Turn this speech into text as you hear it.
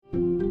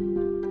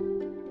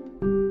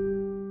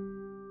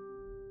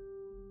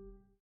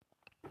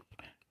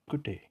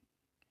Good day.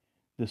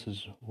 This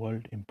is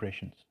World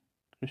Impressions,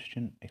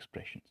 Christian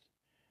Expressions,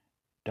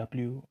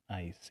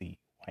 WIC,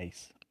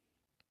 WICE.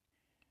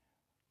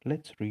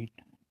 Let's read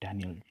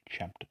Daniel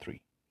chapter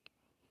 3.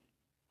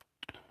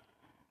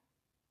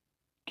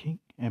 King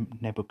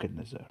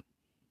Nebuchadnezzar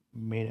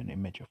made an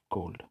image of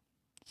gold,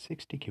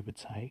 60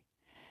 cubits high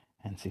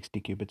and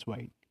 60 cubits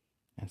wide,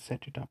 and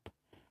set it up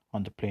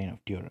on the plain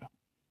of Dura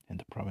in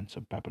the province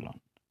of Babylon.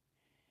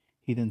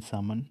 He then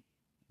summoned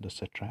the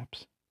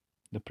satraps,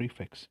 the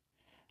prefects,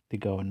 the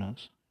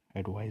governors,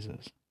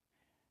 advisers,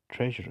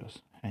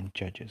 treasurers and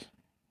judges,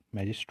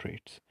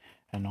 magistrates,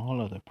 and all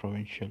other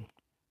provincial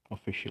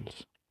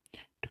officials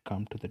to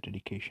come to the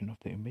dedication of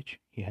the image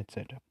he had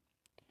set up.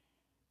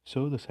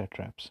 So the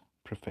satraps,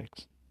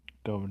 prefects,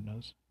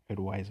 governors,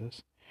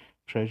 advisers,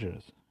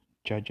 treasurers,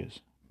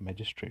 judges,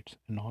 magistrates,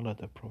 and all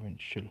other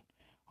provincial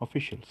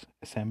officials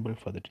assembled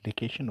for the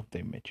dedication of the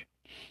image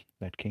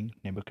that King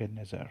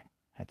Nebuchadnezzar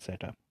had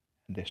set up,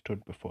 and they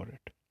stood before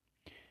it.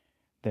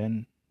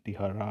 Then the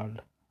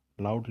herald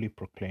loudly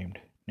proclaimed,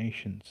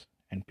 "Nations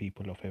and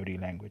people of every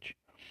language,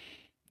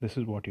 this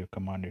is what you are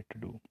commanded to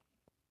do.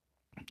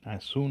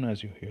 As soon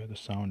as you hear the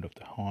sound of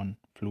the horn,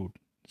 flute,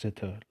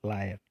 zither,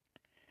 lyre,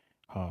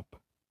 harp,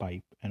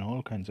 pipe, and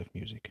all kinds of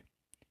music,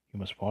 you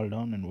must fall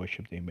down and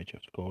worship the image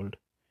of gold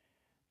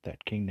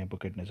that King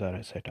Nebuchadnezzar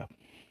has set up.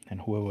 And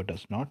whoever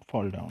does not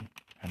fall down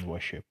and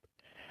worship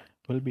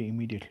will be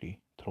immediately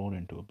thrown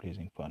into a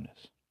blazing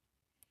furnace."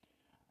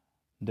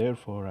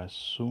 Therefore, as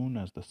soon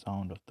as the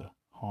sound of the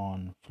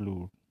horn,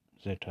 flute,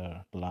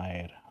 zither,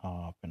 lyre,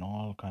 harp, and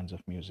all kinds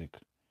of music,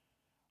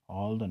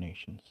 all the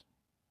nations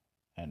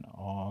and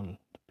all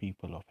the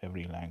people of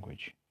every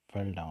language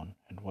fell down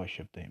and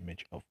worshipped the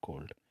image of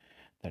gold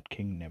that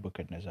King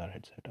Nebuchadnezzar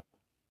had set up.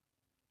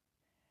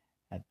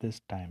 At this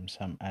time,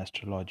 some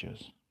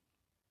astrologers,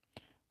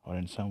 or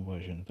in some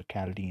versions, the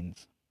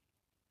Chaldeans,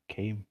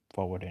 came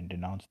forward and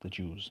denounced the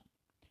Jews.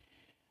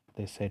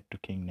 They said to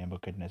King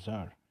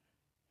Nebuchadnezzar,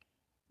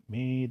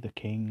 "May the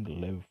king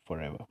live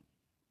forever.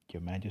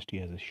 Your Majesty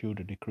has issued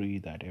a decree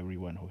that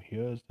everyone who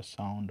hears the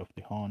sound of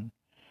the horn,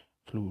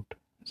 flute,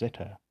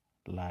 zither,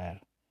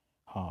 lyre,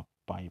 harp,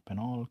 pipe, and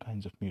all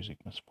kinds of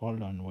music must fall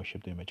down and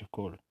worship the image of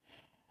gold,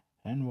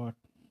 and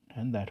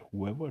that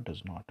whoever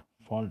does not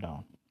fall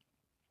down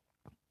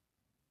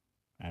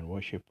and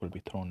worship will be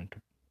thrown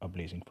into a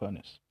blazing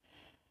furnace.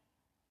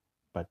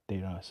 But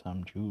there are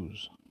some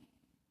Jews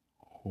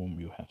whom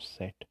you have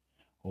set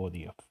over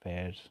the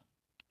affairs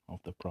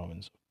of the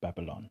province of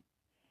Babylon,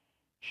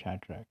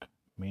 Shadrach,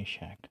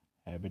 Meshach,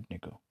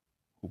 Abednego,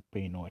 who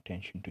pay no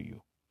attention to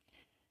you,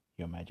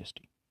 your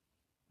Majesty.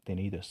 They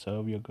neither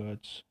serve your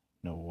gods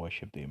nor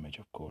worship the image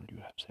of gold you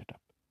have set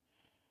up."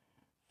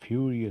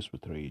 Furious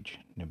with rage,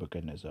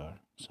 Nebuchadnezzar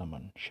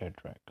summoned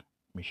Shadrach,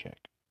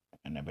 Meshach,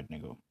 and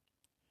Abednego.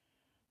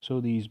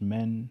 So these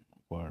men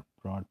were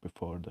brought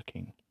before the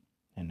king,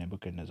 and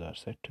Nebuchadnezzar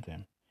said to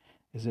them,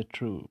 "Is it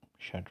true,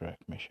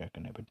 Shadrach, Meshach,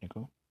 and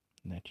Abednego,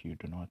 that you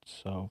do not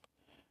serve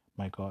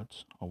my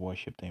gods or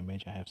worship the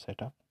image I have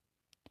set up?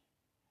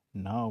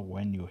 Now,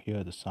 when you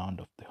hear the sound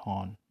of the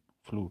horn,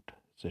 flute,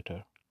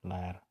 zither,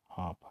 lyre,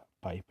 harp,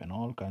 pipe, and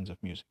all kinds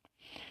of music,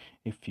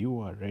 if you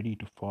are ready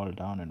to fall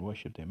down and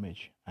worship the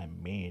image I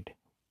made,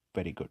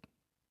 very good.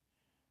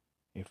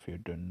 If you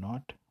do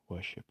not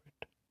worship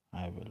it,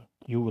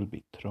 you will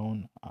be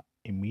thrown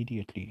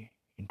immediately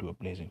into a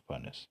blazing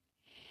furnace.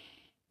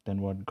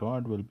 Then what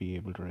God will be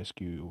able to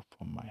rescue you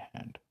from my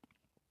hand?"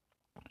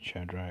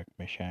 Shadrach,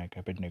 Meshach,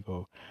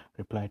 Abednego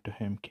replied to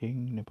him,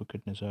 "King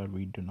Nebuchadnezzar,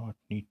 we do not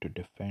need to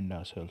defend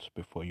ourselves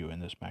before you in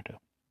this matter.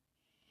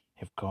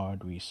 If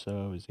God we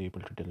serve is able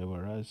to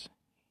deliver us,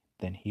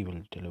 then he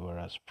will deliver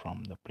us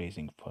from the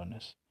blazing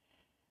furnace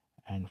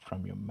and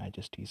from your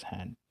Majesty's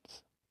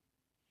hands.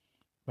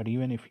 But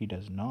even if he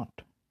does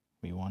not,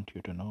 we want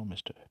you to know,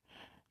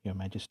 Your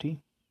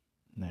Majesty,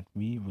 that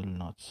we will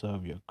not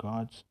serve your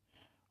gods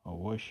or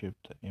worship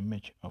the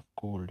image of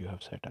gold you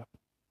have set up."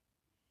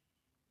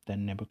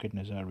 Then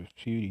Nebuchadnezzar was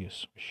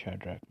furious with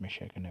Shadrach,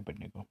 Meshach, and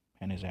Abednego,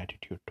 and his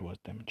attitude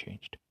towards them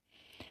changed.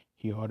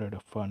 He ordered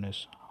a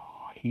furnace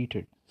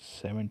heated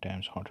 7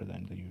 times hotter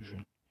than the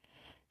usual,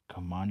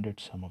 commanded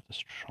some of the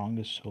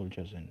strongest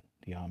soldiers in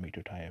the army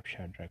to tie up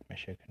Shadrach,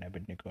 Meshach, and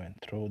Abednego and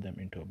throw them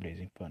into a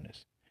blazing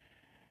furnace.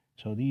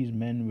 So these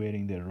men,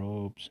 wearing their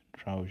robes,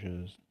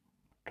 trousers,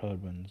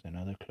 turbans, and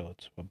other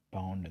clothes, were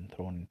bound and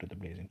thrown into the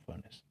blazing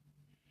furnace.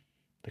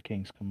 The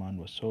king's command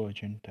was so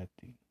urgent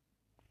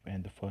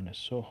and the furnace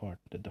so hot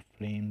that the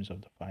flames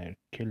of the fire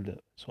killed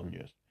the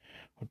soldiers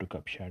who took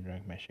up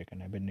Shadrach, Meshach,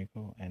 and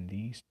Abednego, and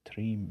these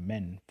 3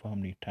 men,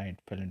 firmly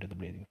tied, fell into the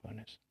blazing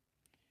furnace.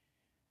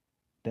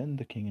 Then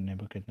the king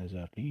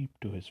Nebuchadnezzar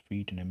leaped to his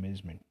feet in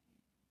amazement,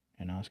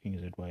 and asking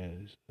his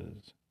advisers,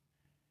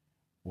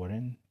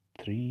 "Weren't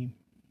 3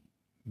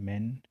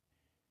 men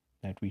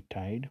that we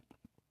tied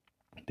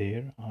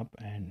there up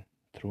and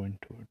thrown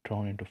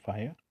into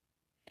fire?"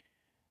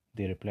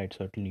 They replied,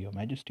 "Certainly, your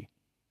Majesty."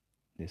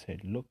 They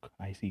said, "Look,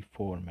 I see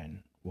 4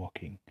 men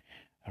walking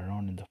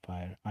around in the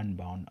fire,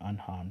 unbound,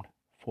 unharmed,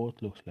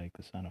 fourth looks like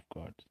the Son of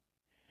God.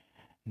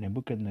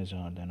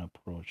 Nebuchadnezzar then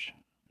approached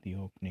the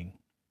opening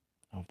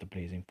of the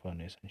blazing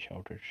furnace and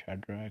shouted,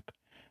 Shadrach,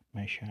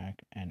 Meshach,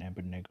 and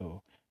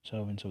Abednego,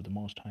 servants of the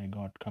Most High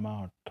God, come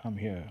out, come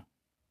here.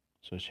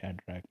 So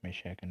Shadrach,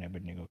 Meshach, and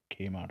Abednego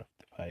came out of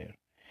the fire,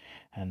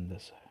 and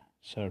the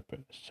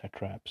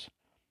satraps,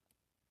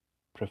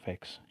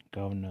 prefects,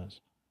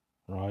 governors,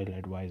 royal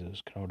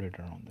advisers crowded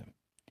around them.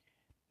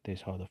 They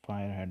saw the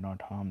fire had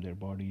not harmed their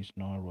bodies,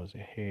 nor was a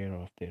hair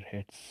of their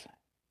heads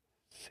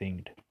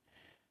singed.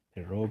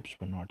 Their robes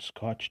were not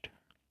scorched,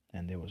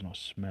 and there was no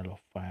smell of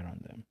fire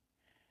on them.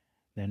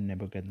 Then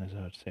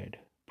Nebuchadnezzar said,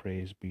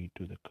 Praise be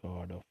to the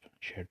God of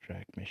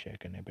Shadrach,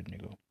 Meshach, and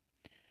Abednego,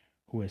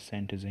 who has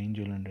sent his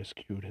angel and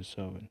rescued his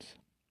servants.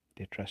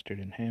 They trusted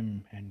in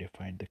him and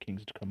defied the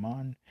king's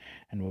command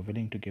and were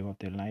willing to give up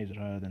their lives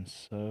rather than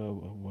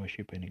serve or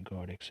worship any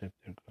god except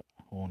their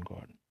own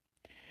God.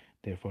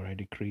 Therefore I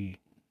decree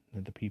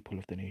that the people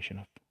of the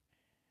nation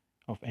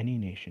of any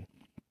nation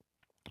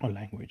or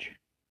language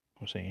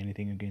who say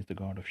anything against the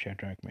God of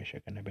Shadrach,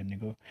 Meshach, and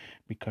Abednego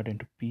be cut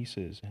into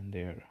pieces and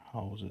their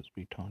houses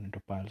be torn into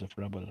piles of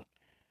rubble,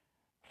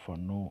 for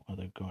no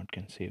other God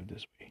can save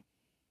this way.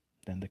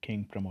 Then the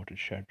king promoted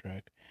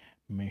Shadrach,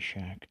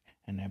 Meshach,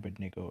 and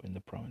Abednego in the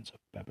province of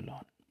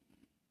Babylon.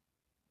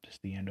 This is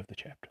the end of the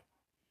chapter.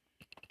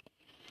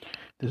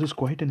 This is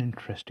quite an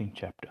interesting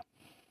chapter.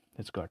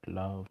 It's got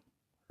love,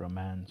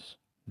 romance,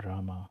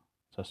 drama,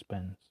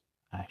 suspense,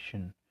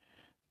 action,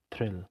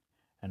 thrill,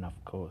 and of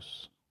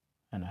course,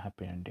 a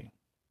happy ending.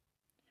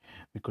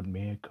 We could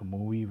make a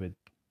movie with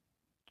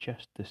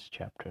just this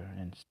chapter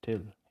and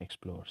still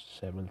explore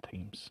several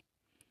themes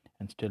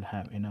and still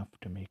have enough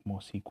to make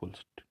more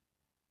sequels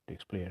to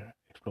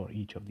explore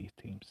each of these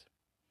themes.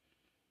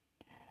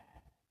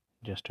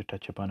 Just to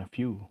touch upon a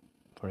few,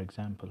 for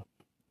example,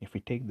 if we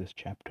take this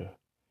chapter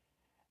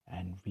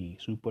and we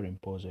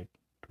superimpose it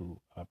to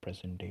our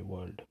present day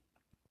world,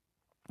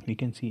 we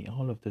can see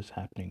all of this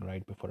happening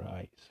right before our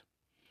eyes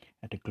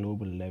at a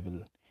global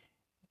level,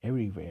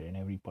 everywhere in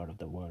every part of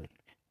the world,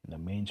 in the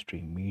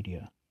mainstream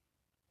media,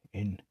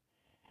 in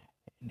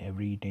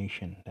every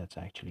nation that's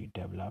actually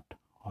developed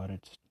or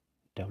it's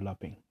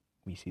developing.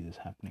 We see this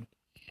happening.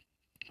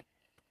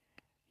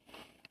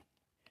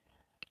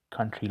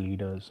 Country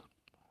leaders,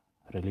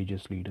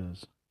 religious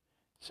leaders,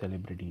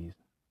 celebrities,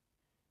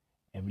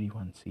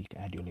 everyone seek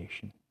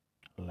adulation,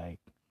 like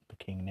the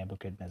king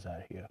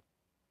Nebuchadnezzar here.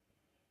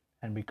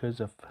 And because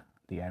of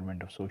the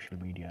advent of social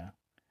media,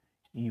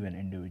 even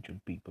individual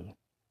people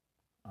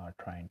are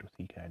trying to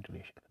seek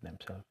adulation for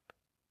themselves.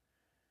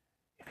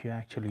 If you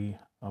actually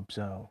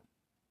observe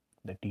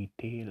the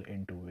detail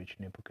into which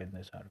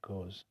Nebuchadnezzar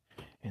goes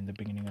in the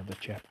beginning of the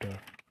chapter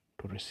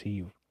to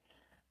receive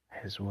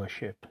his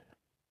worship,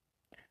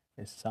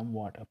 is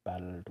somewhat a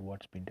parallel to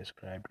what's been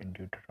described in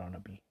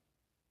Deuteronomy,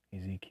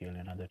 Ezekiel,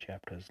 and other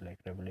chapters like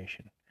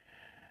Revelation,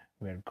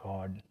 where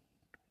God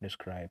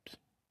describes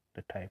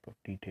the type of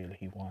detail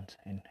he wants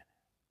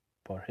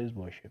for his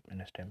worship in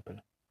his temple.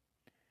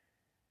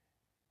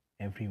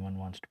 Everyone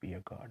wants to be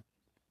a god.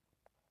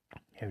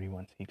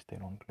 Everyone seeks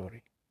their own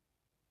glory.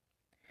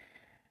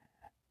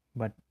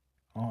 But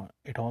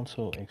it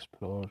also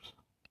explores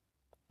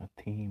a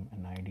theme,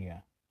 an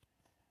idea,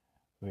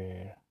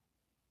 where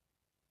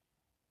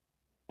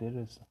there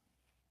is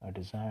a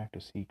desire to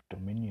seek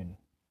dominion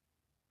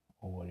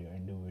over your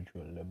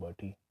individual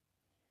liberty,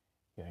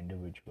 your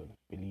individual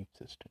belief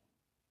system.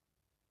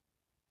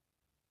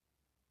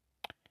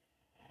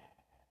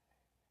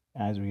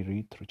 As we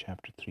read through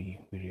chapter 3,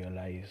 we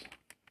realize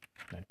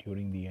that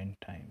during the end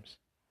times,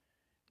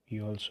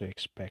 we also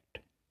expect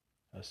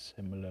a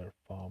similar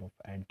form of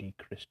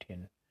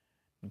anti-Christian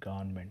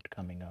government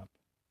coming up,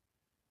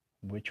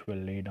 which will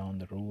lay down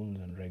the rules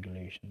and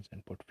regulations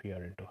and put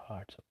fear into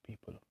hearts of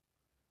people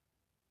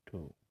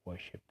to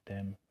worship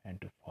them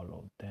and to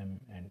follow them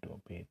and to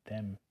obey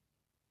them.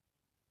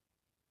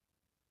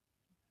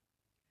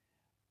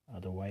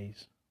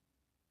 Otherwise,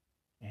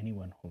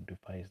 anyone who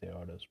defies their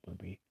orders will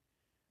be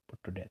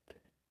put to death.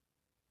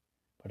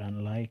 But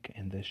unlike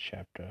in this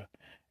chapter,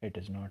 it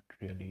is not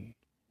really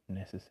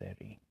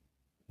necessary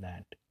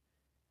that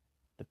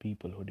the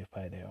people who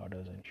defy their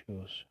orders and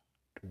choose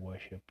to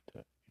worship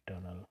the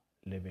eternal,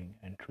 living,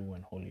 and true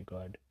and holy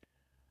God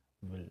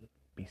will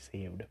be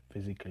saved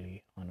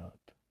physically on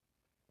earth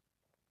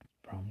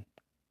from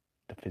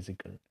the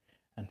physical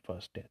and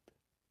first death.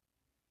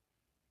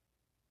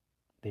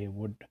 They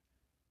would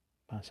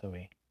pass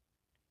away.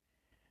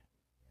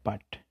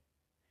 But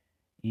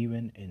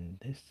even in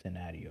this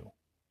scenario,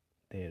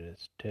 there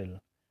is still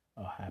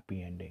a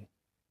happy ending,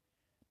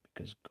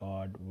 because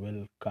God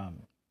will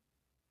come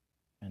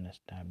and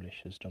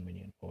establish his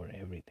dominion over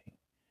everything.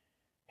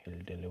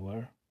 He'll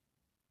deliver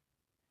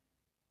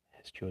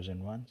his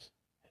chosen ones,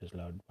 his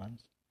loved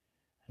ones,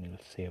 and he'll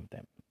save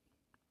them.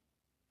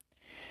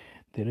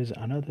 There is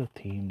another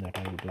theme that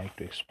I would like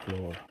to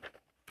explore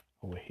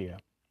over here.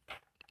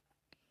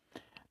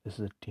 This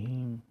is a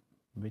theme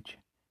which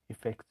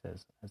affects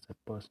us as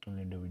a personal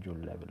individual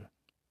level.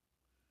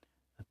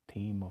 A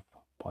theme of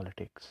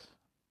politics,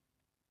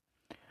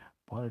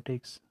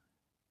 Politics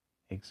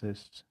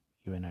exists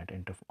even at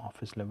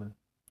office level.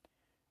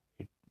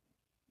 It,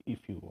 if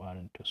you are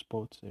into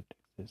sports, it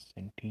exists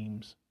in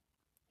teams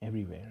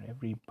everywhere.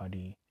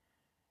 Everybody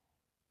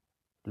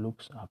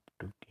looks up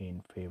to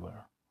gain favor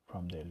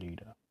from their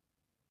leader.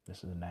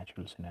 This is a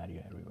natural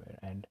scenario everywhere.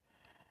 And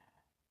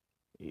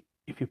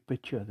if you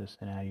picture this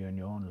scenario in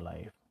your own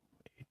life,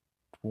 it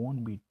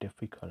won't be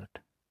difficult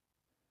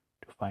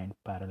to find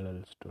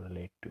parallels to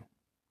relate to.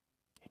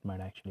 It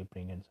might actually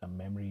bring in some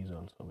memories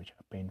also, which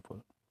are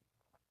painful.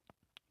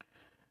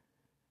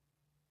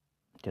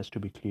 Just to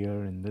be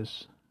clear, in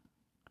this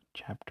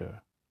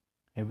chapter,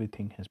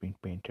 everything has been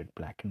painted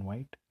black and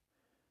white.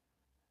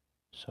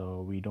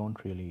 So we don't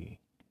really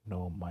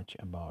know much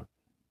about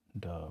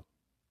the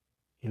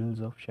ills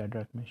of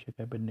Shadrach, Meshach,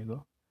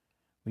 Abednego.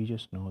 We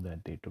just know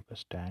that they took a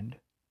stand,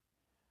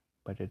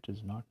 but it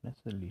is not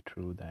necessarily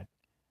true that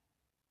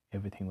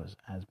everything was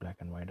as black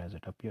and white as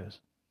it appears.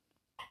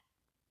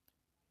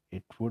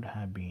 It would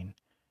have been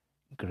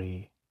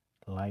grey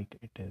like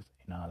it is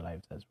in our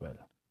lives as well.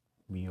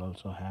 We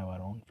also have our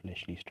own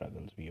fleshly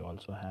struggles. We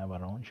also have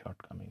our own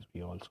shortcomings.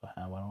 We also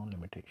have our own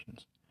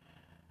limitations.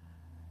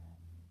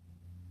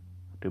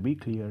 To be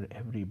clear,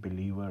 every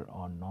believer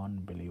or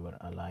non-believer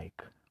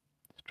alike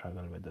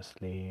struggle with the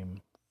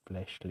same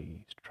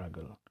fleshly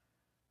struggle,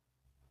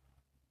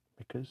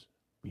 because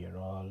we are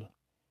all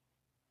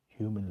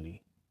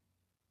humanly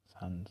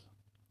sons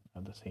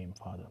of the same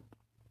Father.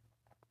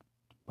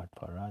 But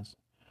for us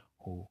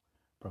who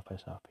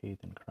profess our faith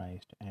in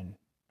Christ and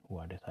who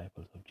are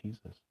disciples of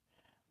Jesus,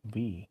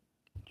 we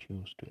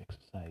choose to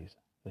exercise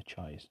the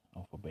choice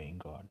of obeying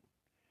God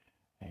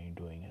and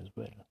doing His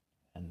will,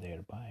 and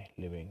thereby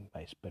living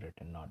by spirit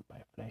and not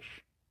by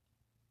flesh.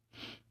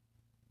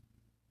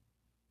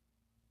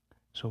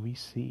 So we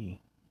see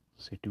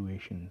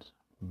situations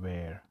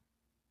where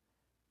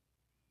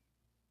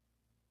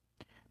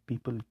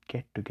people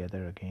get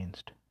together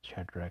against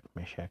Shadrach,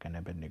 Meshach, and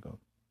Abednego.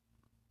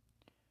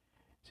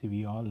 See,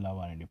 we all love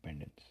our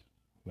independence,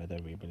 whether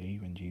we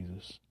believe in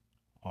Jesus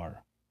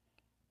or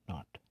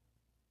not.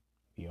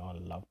 We all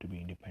love to be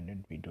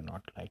independent. We do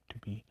not like to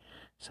be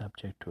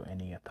subject to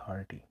any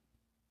authority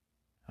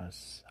or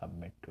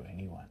submit to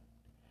anyone.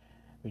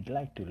 We'd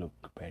like to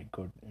look very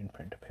good in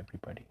front of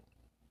everybody.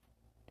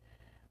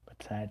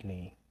 But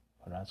sadly,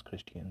 for us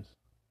Christians,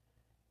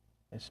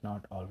 it's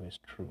not always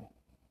true.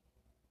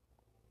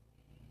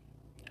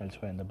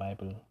 Elsewhere in the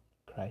Bible,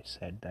 Christ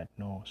said that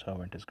no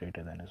servant is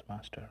greater than his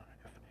master.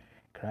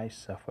 If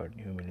Christ suffered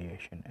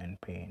humiliation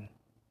and pain,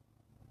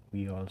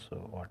 we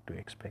also ought to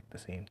expect the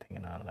same thing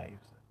in our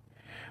lives.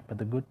 But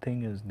the good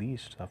thing is,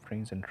 these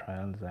sufferings and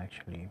trials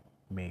actually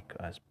make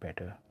us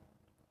better,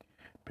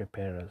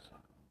 prepare us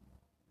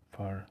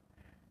for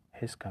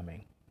His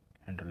coming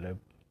and to live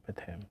with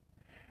Him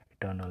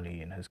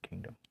eternally in His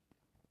kingdom.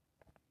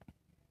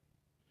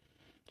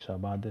 So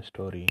about this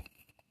story,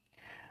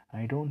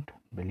 I don't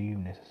believe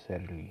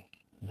necessarily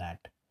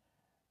that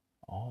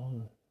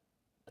all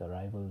the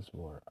rivals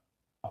were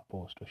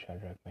opposed to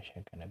Shadrach,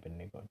 Meshach, and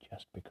Abednego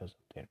just because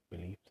of their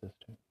belief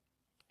system.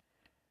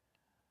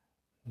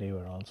 They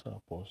were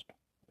also opposed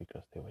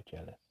because they were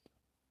jealous.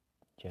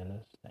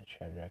 Jealous that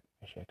Shadrach,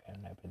 Meshach,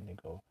 and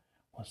Abednego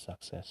was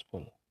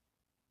successful.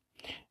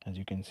 As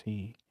you can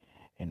see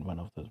in one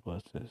of those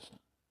verses,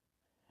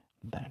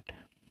 that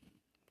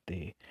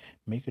they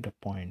make it a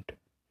point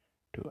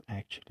to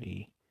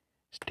actually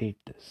state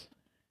this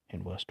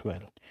in verse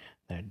 12,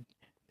 that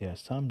there are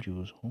some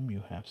Jews whom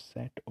you have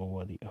set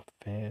over the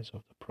affairs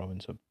of the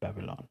province of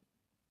Babylon,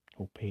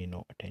 who pay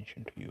no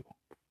attention to you.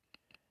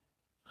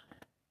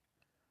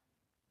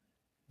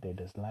 They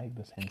dislike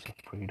the sense of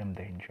freedom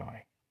they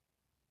enjoy.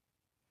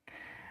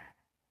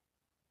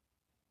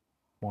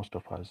 Most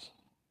of us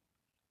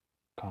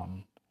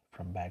come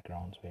from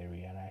backgrounds where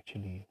we are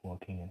actually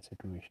working in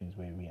situations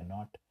where we are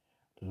not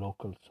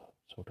locals,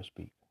 so to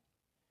speak.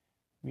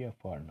 We are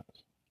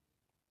foreigners,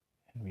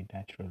 and we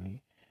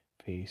naturally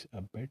face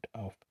a bit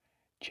of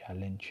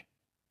challenge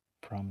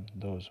from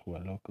those who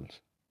are locals,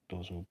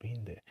 those who've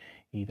been there.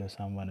 Either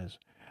someone has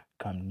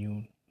come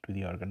new to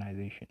the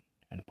organization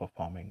and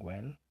performing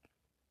well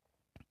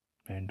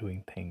and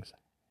doing things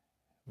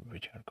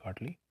which are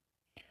godly,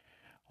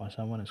 or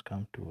someone has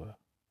come to a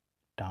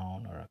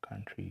town or a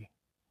country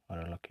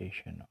or a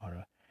location or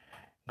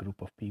a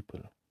group of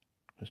people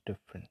that's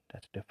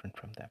different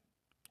from them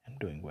and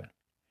doing well.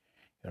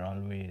 You're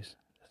always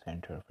the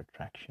center of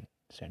attraction,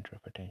 center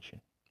of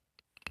attention.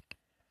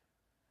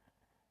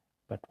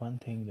 But one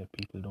thing that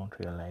people don't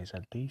realize,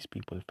 that these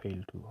people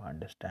fail to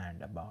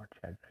understand about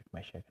Shadrach,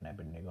 Meshach, and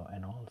Abednego,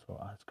 and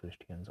also us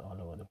Christians all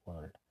over the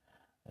world,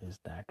 is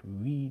that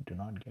we do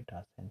not get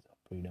our sense of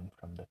freedom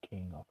from the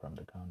king or from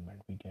the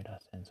government. We get our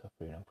sense of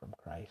freedom from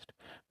Christ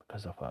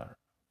because of our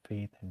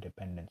faith and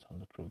dependence on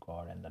the true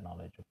God and the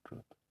knowledge of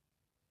truth.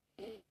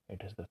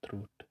 It is the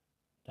truth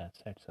that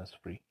sets us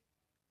free.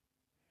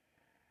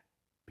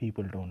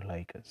 People don't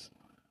like us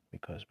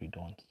because we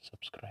don't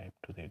subscribe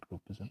to their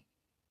groupism.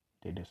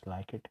 They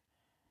dislike it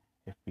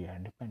if we are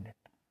independent.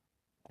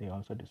 They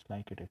also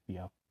dislike it if we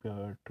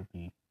appear to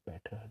be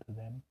better than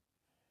them,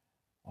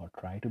 or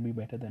try to be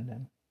better than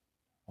them,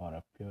 or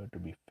appear to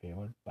be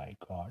favored by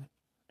God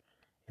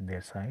in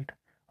their sight,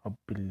 or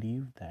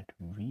believe that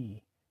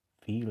we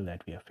feel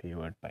that we are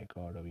favored by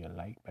God, or we are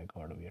liked by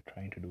God, or we are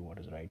trying to do what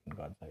is right in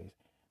God's eyes,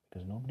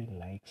 because nobody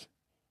likes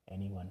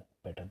anyone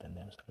better than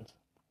themselves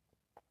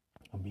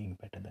or being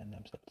better than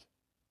themselves.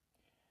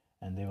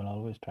 And they will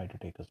always try to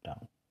take us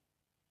down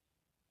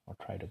or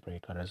try to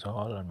break our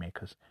resolve or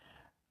make us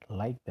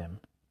like them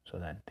so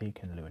that they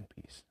can live in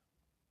peace.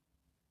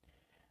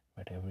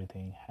 But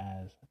everything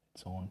has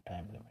its own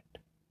time limit.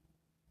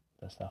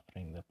 The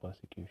suffering, the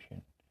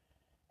persecution,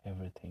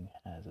 everything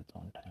has its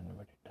own time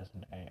limit. It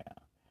doesn't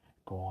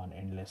go on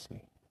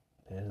endlessly.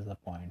 There is a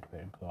point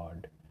where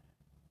God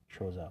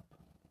shows up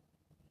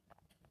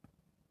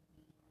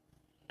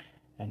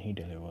and He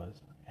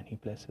delivers and He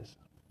blesses.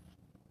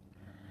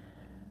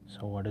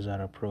 So, what is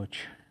our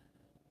approach?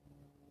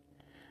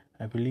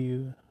 I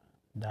believe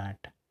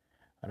that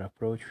our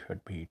approach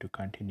should be to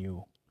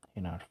continue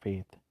in our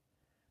faith,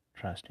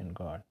 trust in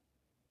God,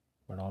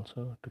 but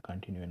also to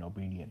continue in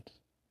obedience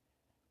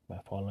by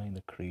following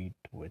the creed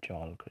to which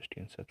all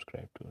Christians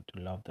subscribe to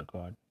love the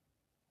God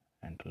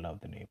and to love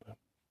the neighbor.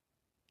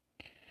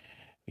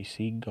 We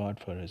seek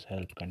God for His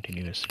help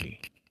continuously.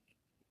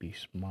 Be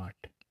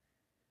smart,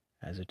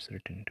 as it's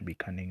written, to be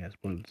cunning as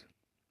wolves,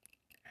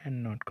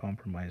 and not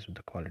compromise with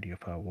the quality of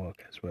our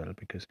work as well,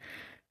 because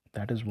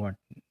that is what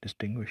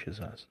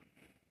distinguishes us.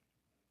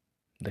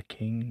 The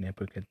king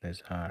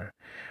Nebuchadnezzar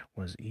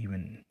was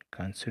even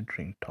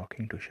considering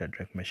talking to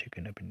Shadrach, Meshach,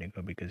 and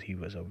Abednego because he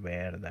was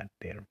aware that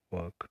their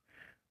work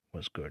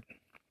was good.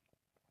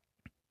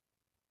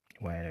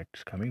 While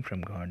it's coming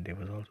from God, there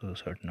was also a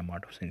certain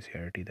amount of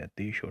sincerity that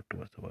they showed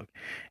towards the work.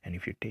 And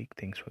if you take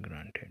things for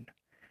granted,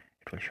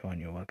 it will show in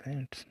your work.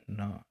 And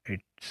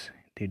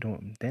they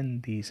don't.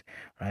 Then these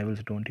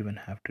rivals don't even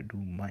have to do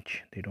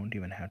much. They don't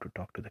even have to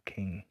talk to the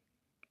king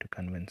to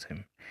convince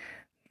him.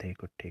 They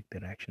could take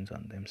their actions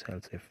on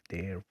themselves if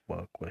their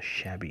work was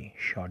shoddy.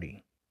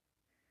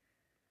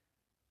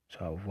 So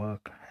our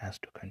work has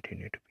to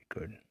continue to be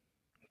good.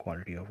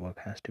 Quality of work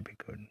has to be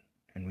good.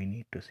 And we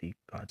need to seek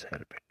God's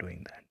help in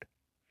doing that.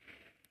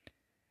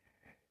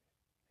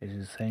 It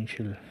is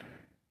essential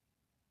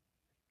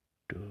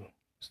to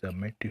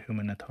submit to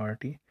human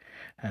authority,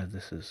 as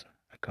this is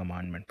a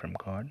commandment from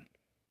God.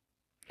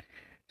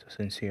 So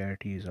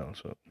sincerity is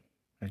also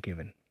a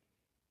given.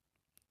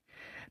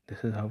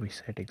 This is how we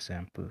set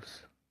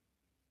examples,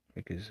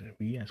 because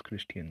we as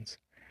Christians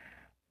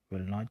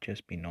will not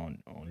just be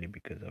known only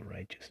because of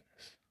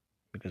righteousness,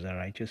 because our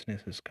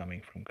righteousness is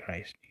coming from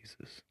Christ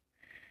Jesus.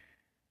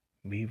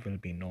 We will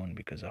be known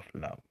because of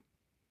love.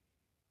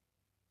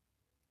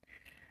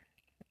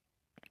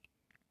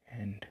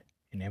 And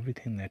in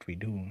everything that we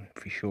do,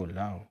 if we show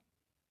love,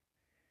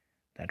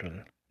 that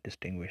will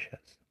distinguish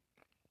us.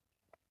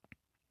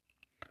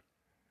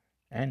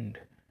 And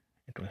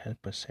it will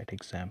help us set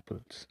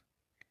examples.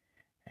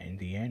 And in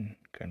the end,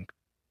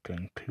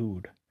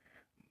 conclude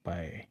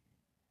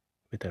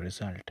with a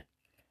result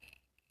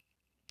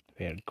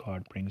where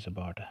God brings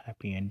about a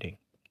happy ending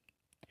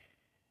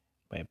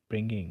by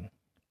bringing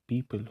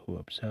people who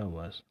observe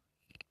us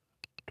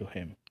to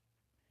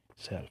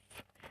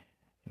Himself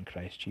in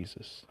Christ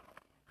Jesus.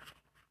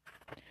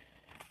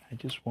 I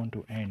just want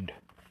to end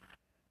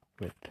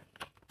with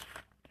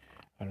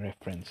a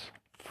reference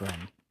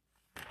from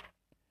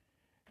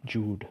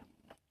Jude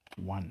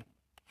 1:24.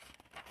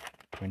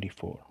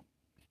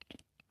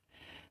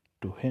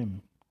 To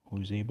Him who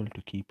is able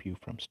to keep you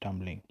from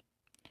stumbling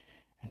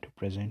and to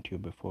present you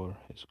before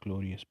His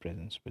glorious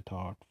presence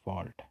without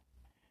fault,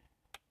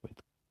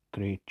 with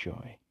great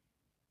joy,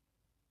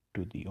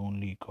 to the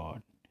only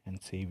God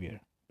and Savior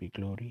be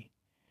glory,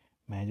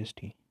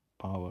 majesty,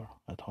 power,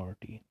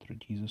 authority through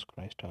Jesus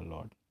Christ our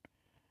Lord,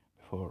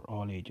 before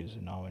all ages,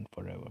 now and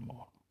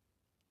forevermore.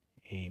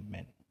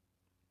 Amen.